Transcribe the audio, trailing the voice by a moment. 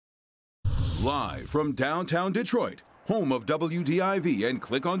Live from downtown Detroit, home of WDIV and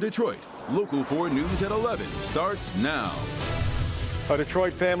Click on Detroit, Local 4 News at 11 starts now. A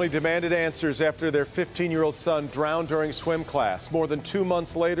Detroit family demanded answers after their 15-year-old son drowned during swim class. More than 2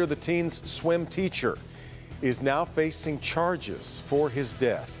 months later, the teen's swim teacher is now facing charges for his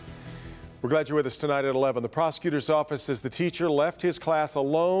death. We're glad you're with us tonight at 11. The prosecutor's office says the teacher left his class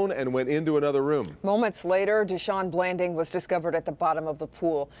alone and went into another room. Moments later, Deshaun Blanding was discovered at the bottom of the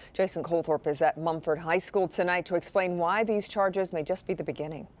pool. Jason Colthorpe is at Mumford High School tonight to explain why these charges may just be the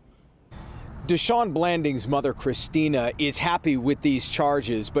beginning. Deshaun Blanding's mother, Christina, is happy with these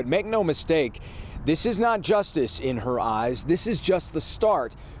charges, but make no mistake, this is not justice in her eyes. This is just the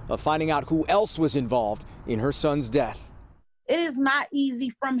start of finding out who else was involved in her son's death. It is not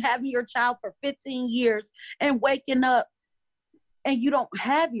easy from having your child for 15 years and waking up and you don't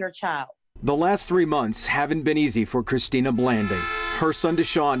have your child. The last 3 months haven't been easy for Christina Blanding. Her son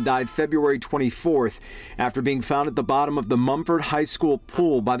Deshaun died February 24th after being found at the bottom of the Mumford High School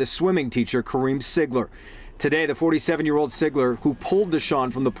pool by the swimming teacher Kareem Sigler. Today, the 47-year-old Sigler, who pulled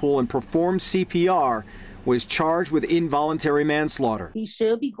Deshaun from the pool and performed CPR, was charged with involuntary manslaughter. He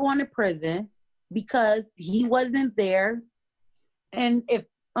should be going to prison because he wasn't there. And if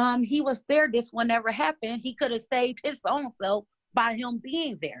he was there, this would never happen. He could have saved his own self by him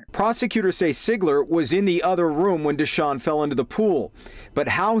being there. Prosecutors say Sigler was in the other room when Deshaun fell into the pool. But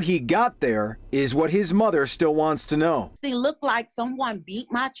how he got there is what his mother still wants to know. It looked like someone beat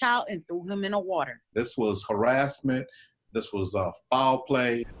my child and threw him in the water. This was harassment. This was foul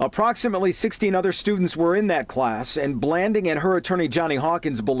play. Approximately 16 other students were in that class, and Blanding and her attorney Johnny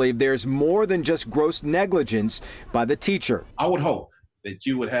Hawkins believe there's more than just gross negligence by the teacher. I would hope that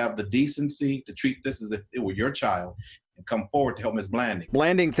you would have the decency to treat this as if it were your child and come forward to help Ms. Blanding.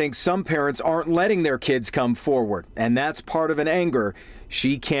 Blanding thinks some parents aren't letting their kids come forward, and that's part of an anger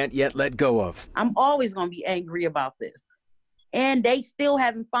she can't yet let go of. I'm always going to be angry about this. And they still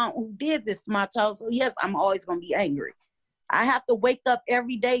haven't found who did this to my child. So yes, I'm always going to be angry. I have to wake up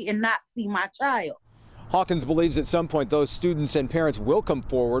every day and not see my child. Hawkins believes at some point those students and parents will come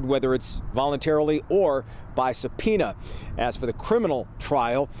forward, whether it's voluntarily or by subpoena. As for the criminal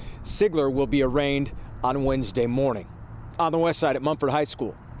trial, Sigler will be arraigned on Wednesday morning. On the west side at Mumford High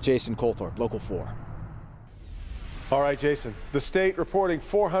School, Jason Colthorpe, Local 4. All right, Jason. The state reporting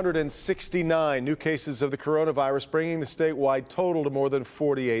 469 new cases of the coronavirus, bringing the statewide total to more than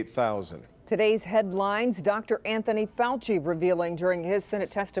 48,000. Today's headlines, Dr. Anthony Fauci revealing during his Senate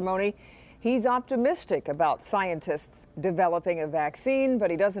testimony he's optimistic about scientists developing a vaccine,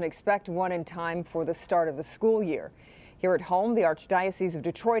 but he doesn't expect one in time for the start of the school year. Here at home, the Archdiocese of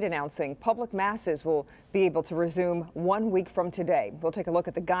Detroit announcing public masses will be able to resume 1 week from today. We'll take a look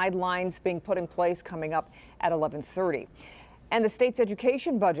at the guidelines being put in place coming up at 11:30. And the state's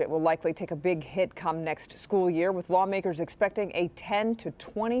education budget will likely take a big hit come next school year, with lawmakers expecting a 10 to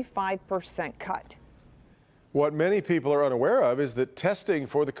 25% cut. What many people are unaware of is that testing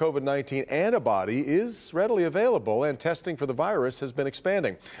for the COVID-19 antibody is readily available, and testing for the virus has been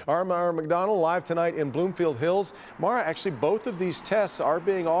expanding. Our Mara McDonald live tonight in Bloomfield Hills. Mara, actually both of these tests are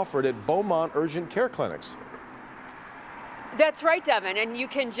being offered at Beaumont Urgent Care Clinics. That's right, Devin, and you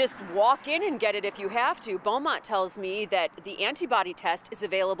can just walk in and get it if you have to. Beaumont tells me that the antibody test is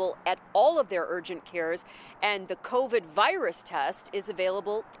available at all of their urgent cares, and the COVID virus test is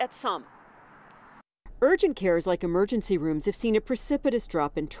available at some. Urgent cares like emergency rooms have seen a precipitous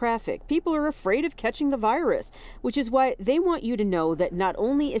drop in traffic. People are afraid of catching the virus, which is why they want you to know that not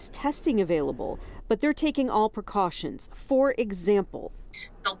only is testing available, but they're taking all precautions. For example,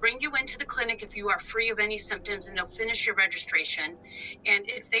 they'll bring you into the clinic if you are free of any symptoms, and they'll finish your registration. And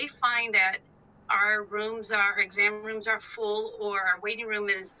if they find that our exam rooms are full, or our waiting room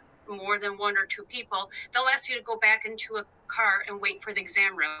is more than 1 or 2 people, they'll ask you to go back into a car and wait for the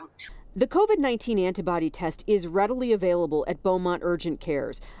exam room. the COVID-19 antibody test is readily available at Beaumont Urgent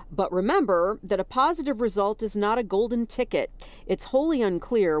Cares. But remember that a positive result is not a golden ticket. It's wholly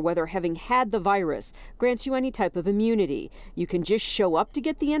unclear whether having had the virus grants you any type of immunity. You can just show up to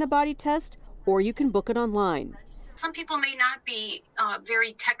get the antibody test, or you can book it online. Some people may not be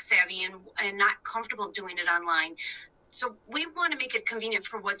very tech savvy and not comfortable doing it online. So we want to make it convenient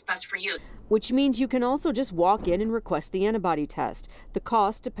for what's best for you. Which means you can also just walk in and request the antibody test. The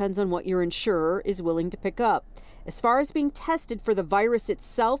cost depends on what your insurer is willing to pick up. As far as being tested for the virus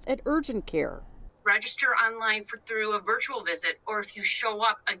itself at urgent care, register online through a virtual visit, or if you show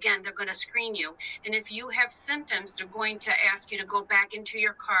up, again, they're going to screen you. And if you have symptoms, they're going to ask you to go back into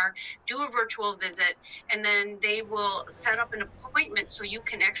your car, do a virtual visit, and then they will set up an appointment so you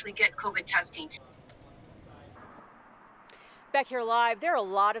can actually get COVID testing. Back here live, there are a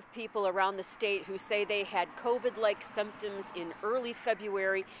lot of people around the state who say they had COVID-like symptoms in early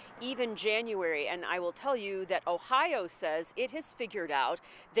February, even January. And I will tell you that Ohio says it has figured out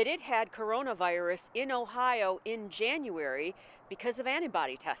that it had coronavirus in Ohio in January because of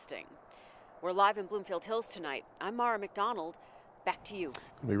antibody testing. We're live in Bloomfield Hills tonight. I'm Mara McDonald. Back to you.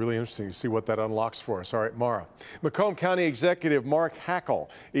 It'll be really interesting to see what that unlocks for us. All right, Mara. Macomb County Executive Mark Hackel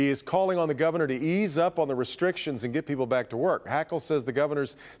is calling on the governor to ease up on the restrictions and get people back to work. Hackel says the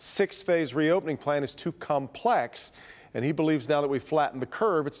governor's 6-phase reopening plan is too complex, and he believes now that we've flattened the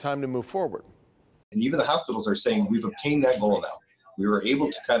curve, it's time to move forward. And even the hospitals are saying we've obtained that goal now. We were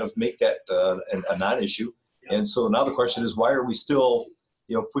able to kind of make that a non-issue. And so now the question is, why are we still,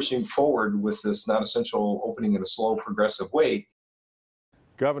 pushing forward with this non-essential opening in a slow, progressive way?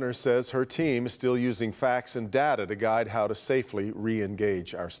 Governor says her team is still using facts and data to guide how to safely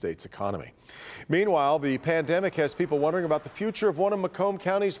re-engage our state's economy. Meanwhile, the pandemic has people wondering about the future of one of Macomb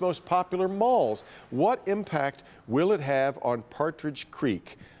County's most popular malls. What impact will it have on Partridge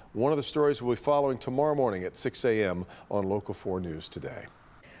Creek? One of the stories we'll be following tomorrow morning at 6 a.m. on Local 4 News Today.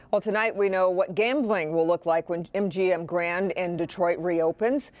 Well, tonight we know what gambling will look like when MGM Grand in Detroit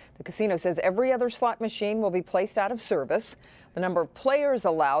reopens. The casino says every other slot machine will be placed out of service. The number of players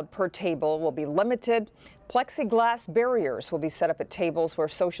allowed per table will be limited. Plexiglass barriers will be set up at tables where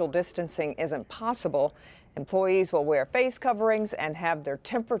social distancing isn't possible. Employees will wear face coverings and have their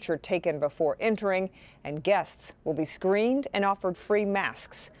temperature taken before entering, and guests will be screened and offered free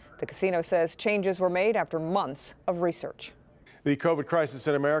masks. The casino says changes were made after months of research. The COVID crisis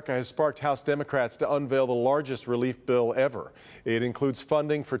in America has sparked House Democrats to unveil the largest relief bill ever. It includes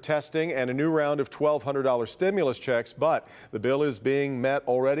funding for testing and a new round of $1,200 stimulus checks, but the bill is being met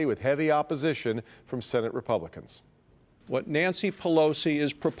already with heavy opposition from Senate Republicans. What Nancy Pelosi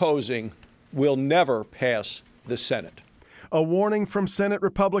is proposing will never pass the Senate. A warning from Senate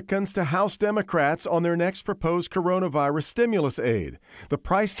Republicans to House Democrats on their next proposed coronavirus stimulus aid. The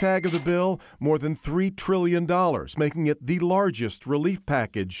price tag of the bill, more than $3 trillion, making it the largest relief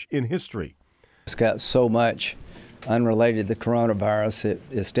package in history. It's got so much unrelated to the coronavirus, it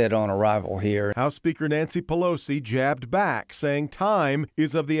is dead on arrival here. House Speaker Nancy Pelosi jabbed back, saying time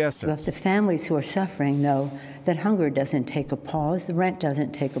is of the essence. Because the families who are suffering know that hunger doesn't take a pause, the rent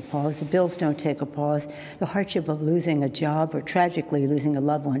doesn't take a pause, the bills don't take a pause, the hardship of losing a job or tragically losing a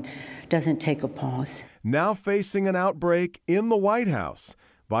loved one doesn't take a pause. Now facing an outbreak in the White House,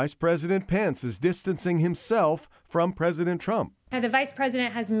 Vice President Pence is distancing himself from President Trump. The vice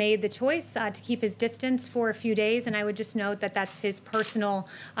president has made the choice to keep his distance for a few days, and I would just note that that's his personal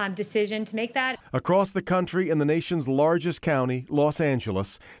decision to make that. Across the country in the nation's largest county, Los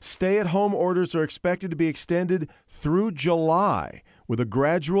Angeles, stay-at-home orders are expected to be extended through July with a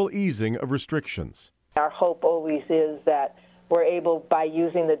gradual easing of restrictions. Our hope always is that we're able, by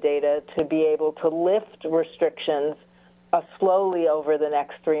using the data, to be able to lift restrictions slowly over the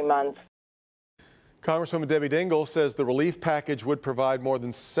next 3 months. Congresswoman Debbie Dingell says the relief package would provide more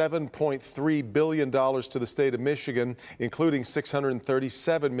than $7.3 billion to the state of Michigan, including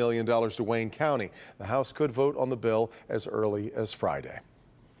 $637 million to Wayne County. The House could vote on the bill as early as Friday.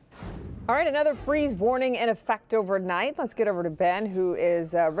 All right, another freeze warning in effect overnight. Let's get over to Ben, who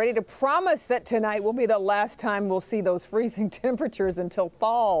is ready to promise that tonight will be the last time we'll see those freezing temperatures until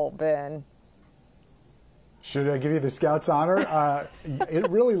fall, Ben. Should I give you the Scouts honor? It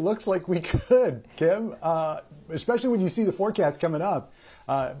really looks like we could, Kim, especially when you see the forecast coming up.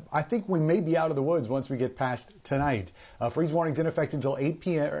 I think we may be out of the woods once we get past tonight. Freeze warning's in effect until 8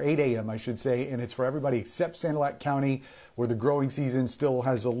 a.m., I should say, and it's for everybody except Sand Lake County, where the growing season still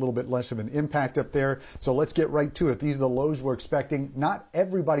has a little bit less of an impact up there. So let's get right to it. These are the lows we're expecting. Not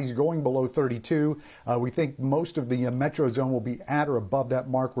everybody's going below 32. We think most of the metro zone will be at or above that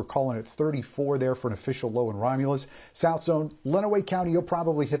mark. We're calling it 34 there for an official low in Romulus. South zone, Lenawee County, you'll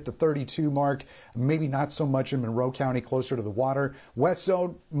probably hit the 32 mark. Maybe not so much in Monroe County, closer to the water. West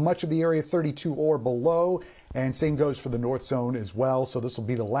zone, much of the area 32 or below. And same goes for the north zone as well. So this will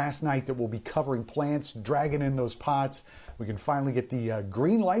be the last night that we'll be covering plants, dragging in those pots. We can finally get the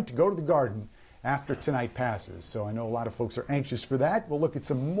green light to go to the garden after tonight passes. So I know a lot of folks are anxious for that. We'll look at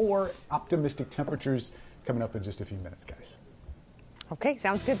some more optimistic temperatures coming up in just a few minutes, guys. Okay,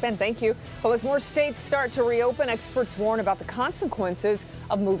 sounds good, Ben. Thank you. Well, as more states start to reopen, experts warn about the consequences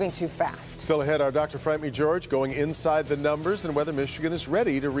of moving too fast. Still ahead, our Dr. Frank McGeorge going inside the numbers and whether Michigan is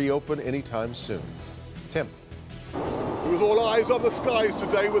ready to reopen anytime soon. Tim. It was all eyes on the skies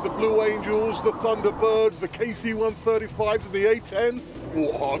today with the Blue Angels, the Thunderbirds, the KC-135s, and the A-10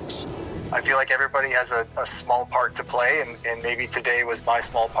 Warhawks. I feel like everybody has a small part to play, and maybe today was my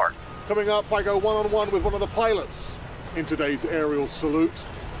small part. Coming up, I go one-on-one with one of the pilots. in today's aerial salute.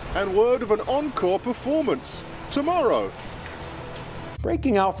 And word of an encore performance tomorrow.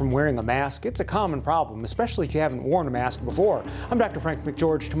 Breaking out from wearing a mask, it's a common problem, especially if you haven't worn a mask before. I'm Dr. Frank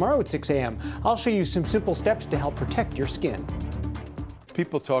McGeorge. Tomorrow at 6 a.m., I'll show you some simple steps to help protect your skin.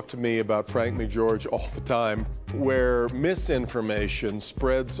 People talk to me about Frank McGeorge all the time, where misinformation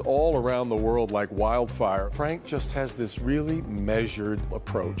spreads all around the world like wildfire. Frank just has this really measured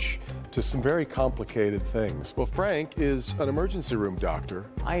approach to some very complicated things. Well, Frank is an emergency room doctor.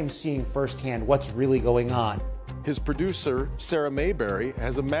 I am seeing firsthand what's really going on. His producer, Sarah Mayberry,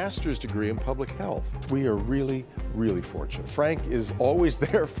 has a master's degree in public health. We are really, really fortunate. Frank is always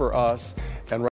there for us, and